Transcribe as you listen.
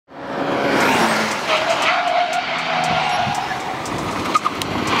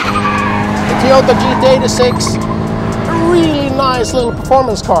Toyota GT86, a really nice little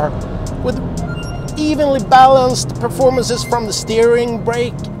performance car with evenly balanced performances from the steering,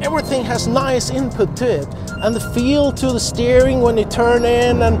 brake, everything has nice input to it. And the feel to the steering when you turn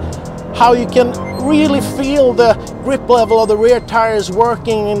in, and how you can really feel the grip level of the rear tires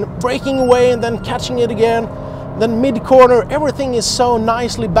working and braking away and then catching it again. Then mid-corner, everything is so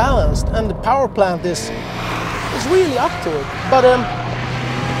nicely balanced, and the power plant is really up to it. But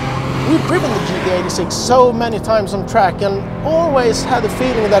we've driven the GT86 so many times on track and always had the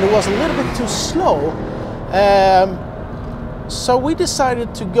feeling that it was a little bit too slow. So we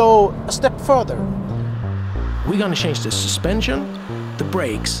decided to go a step further. We're gonna change the suspension, the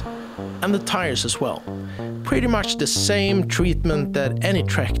brakes, and the tires as well. Pretty much the same treatment that any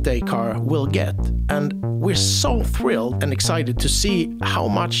track day car will get. And we're so thrilled and excited to see how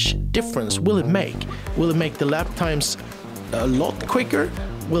much difference will it make. Will it make the lap times a lot quicker?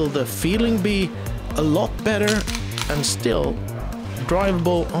 Will the feeling be a lot better and still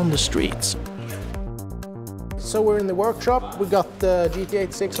drivable on the streets? So we're in the workshop, we got the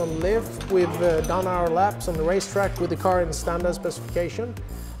GT86 on lift, we've done our laps on the racetrack with the car in standard specification,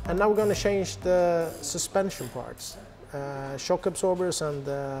 and now we're going to change the suspension parts, shock absorbers and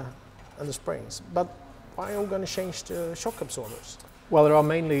the springs. But why are we going to change the shock absorbers? Well, there are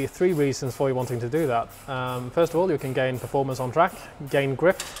mainly three reasons for you wanting to do that. First of all, you can gain performance on track, gain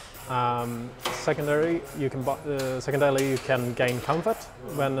grip. Secondarily, you can gain comfort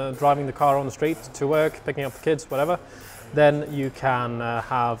when driving the car on the street to work, picking up the kids, whatever. Then you can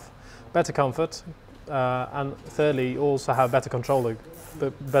have better comfort, and thirdly, you also have better control of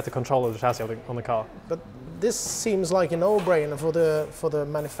the chassis on the car. But this seems like a no-brainer for the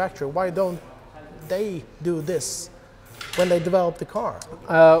manufacturer. Why don't they do this when they develop the car?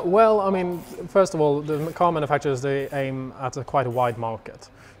 Well, I mean, first of all, the car manufacturers, they aim at quite a wide market.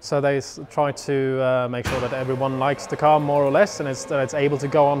 So they try to make sure that everyone likes the car more or less, and that it's able to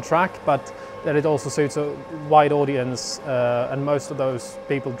go on track, but that it also suits a wide audience, and most of those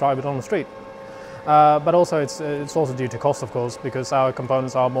people drive it on the street. But also it's also due to cost, of course, because our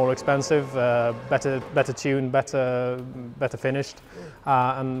components are more expensive, better tuned, better finished,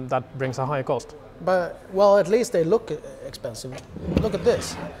 and that brings a higher cost. But, well, at least they look expensive. Look at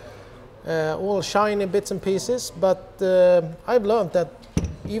this. All shiny bits and pieces, but I've learned that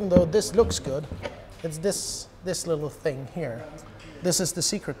even though this looks good, it's this little thing here. This is the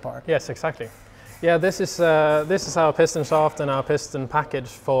secret part. Yes, exactly. Yeah, this is our piston shaft and our piston package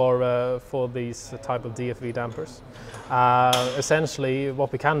for these type of DFV dampers. Essentially,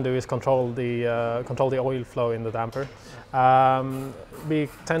 what we can do is control the oil flow in the damper. We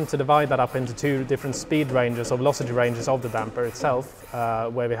tend to divide that up into two different speed ranges or velocity ranges of the damper itself,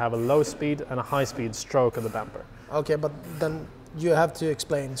 where we have a low speed and a high speed stroke of the damper. Okay, but then you have to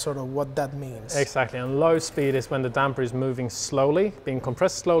explain sort of what that means. Exactly, and low speed is when the damper is moving slowly, being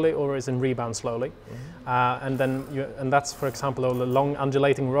compressed slowly, or is in rebound slowly. Mm-hmm. And that's, for example, a long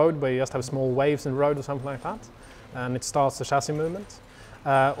undulating road where you just have small waves in the road or something like that, and it starts the chassis movement.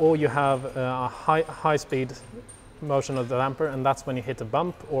 Or you have a high speed motion of the damper, and that's when you hit a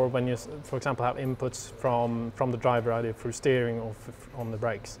bump, or when you, for example, have inputs from the driver, either through steering or on the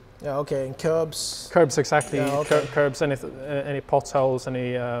brakes. Yeah, okay, and curbs? Curbs, exactly. Yeah, okay. Curbs, any potholes,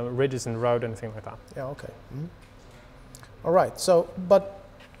 any ridges in the road, anything like that. Yeah, okay. Mm-hmm. All right, so, but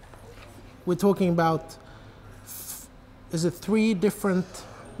we're talking about, is it three different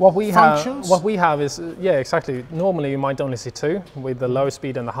functions? What we have is, yeah, exactly. Normally you might only see two, with the low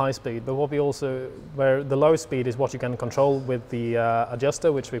speed and the high speed, but where the low speed is what you can control with the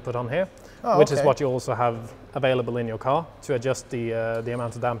adjuster, which we put on here, which is what you also have available in your car to adjust the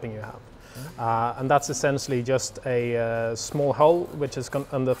amount of damping you have. And that's essentially just a small hole, which is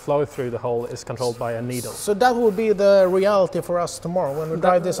and the flow through the hole is controlled by a needle. So that will be the reality for us tomorrow when we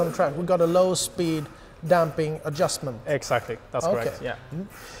drive this on track. We got a low speed damping adjustment. Exactly, that's correct. Yeah,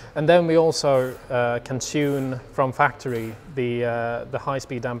 and then we also can tune from factory the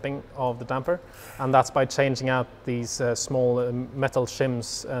high-speed damping of the damper, and that's by changing out these small metal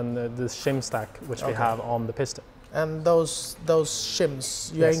shims and the shim stack which we have on the piston. And those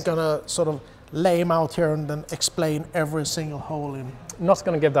shims, you ain't gonna sort of lay them out here and then explain every single hole in? Not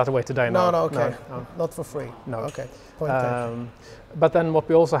going to give that away today. No, okay. No. Not for free. No. Okay. Point taken. But then what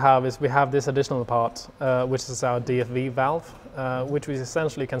we also have is we have this additional part, which is our DFV valve, which we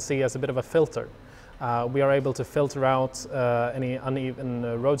essentially can see as a bit of a filter. We are able to filter out any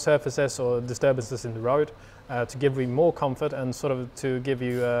uneven road surfaces or disturbances in the road to give you more comfort and sort of to give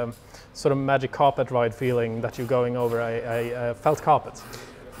you sort of magic carpet ride feeling that you're going over a felt carpet.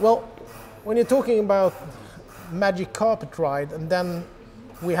 Well, when you're talking about magic carpet ride, and then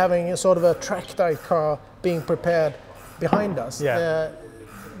we're having a sort of a track day car being prepared behind us. Yeah.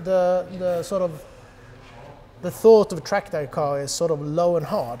 The sort of the thought of a track day car is sort of low and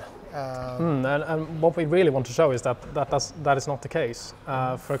hard. And what we really want to show is that is not the case.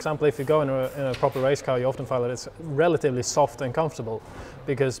 For example, if you go in a proper race car, you often find that it's relatively soft and comfortable,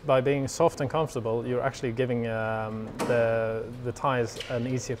 because by being soft and comfortable, you're actually giving the tires an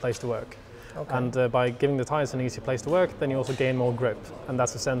easier place to work. Okay. And by giving the tires an easier place to work, then you also gain more grip, and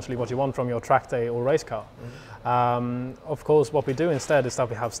that's essentially what you want from your track day or race car. Of course, what we do instead is that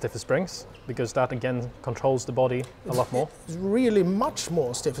we have stiffer springs, because that again controls the body a lot more. It's really much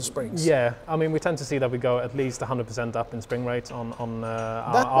more stiffer springs. Yeah, I mean, we tend to see that we go at least 100% up in spring rate on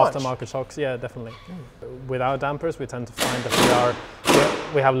our aftermarket shocks. Yeah, definitely. With our dampers, we tend to find that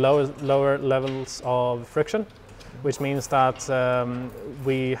we have lower levels of friction, which means that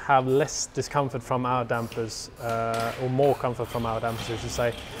we have less discomfort from our dampers, or more comfort from our dampers, I should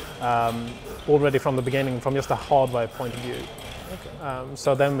say, already from the beginning, from just a hardware point of view. Okay.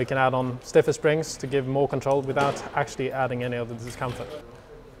 So then we can add on stiffer springs to give more control without actually adding any of the discomfort.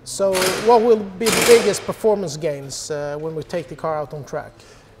 So what will be the biggest performance gains when we take the car out on track?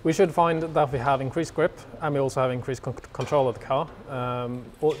 We should find that we have increased grip, and we also have increased control of the car,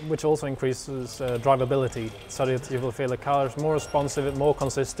 which also increases drivability, so that you will feel the car is more responsive, more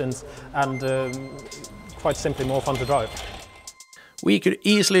consistent, and quite simply more fun to drive. We could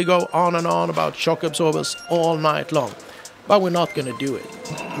easily go on and on about shock absorbers all night long, but we're not going to do it.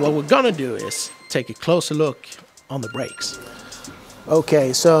 What we're going to do is take a closer look on the brakes.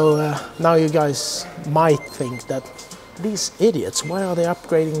 Okay, so now you guys might think that these idiots, why are they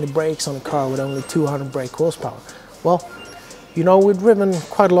upgrading the brakes on a car with only 200 brake horsepower? Well, you know, we've driven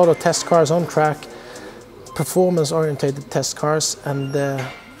quite a lot of test cars on track, performance-oriented test cars, and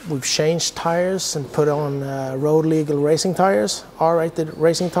we've changed tires and put on road legal racing tires, R-rated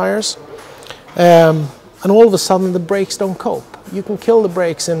racing tires, and all of a sudden the brakes don't cope. You can kill the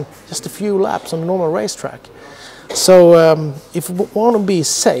brakes in just a few laps on a normal racetrack. So if you want to be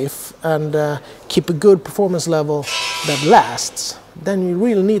safe and keep a good performance level that lasts, then you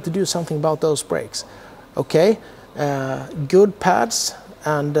really need to do something about those brakes. Okay, good pads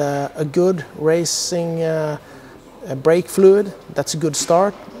and a good racing brake fluid, that's a good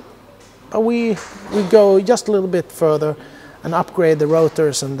start. But we go just a little bit further and upgrade the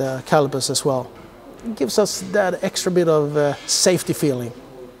rotors and the calipers as well. It gives us that extra bit of safety feeling.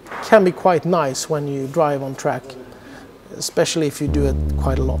 It can be quite nice when you drive on track, especially if you do it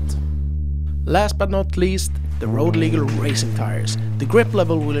quite a lot. Last but not least, the road legal racing tires. The grip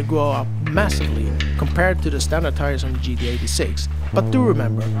level will go up massively compared to the standard tires on the GT86. But do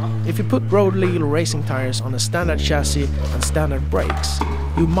remember, if you put road legal racing tires on a standard chassis and standard brakes,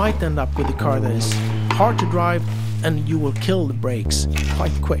 you might end up with a car that is hard to drive and you will kill the brakes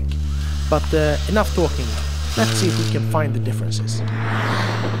quite quick. But enough talking, let's see if we can find the differences.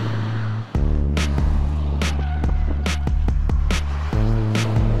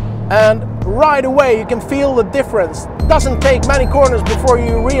 And right away you can feel the difference. It doesn't take many corners before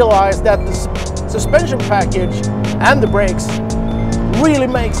you realize that the suspension package and the brakes really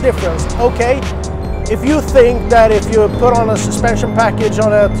makes difference. Okay, if you think that if you put on a suspension package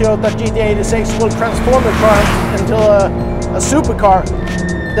on a Toyota GT86 will transform the car into a supercar,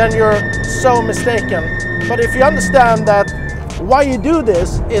 then you're so mistaken. But if you understand that why you do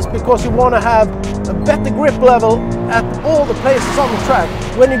this is because you want to have a better grip level at all the places on the track.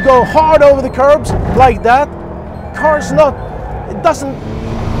 When you go hard over the curbs like that, car's not, it doesn't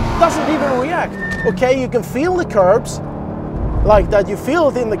even react. Okay, you can feel the curbs like that, you feel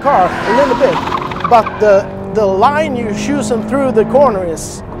it in the car a little bit, but the line you're choosing through the corner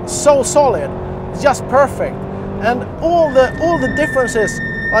is so solid, it's just perfect. And all the differences,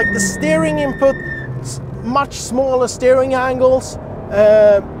 like the steering input, much smaller steering angles,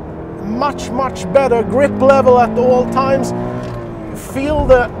 much better grip level at all times. Feel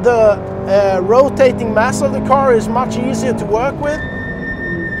the rotating mass of the car is much easier to work with.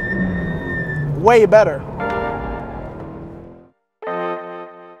 Way better.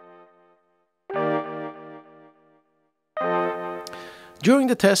 During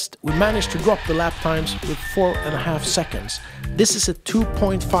the test, we managed to drop the lap times with 4.5 seconds. This is a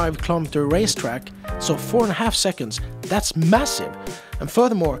 2.5 kilometer racetrack, so 4.5 seconds, that's massive. And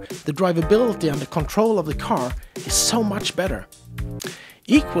furthermore, the drivability and the control of the car is so much better.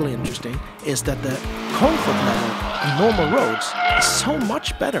 Equally interesting is that the comfort level on normal roads is so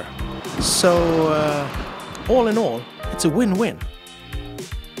much better. So all in all, it's a win-win.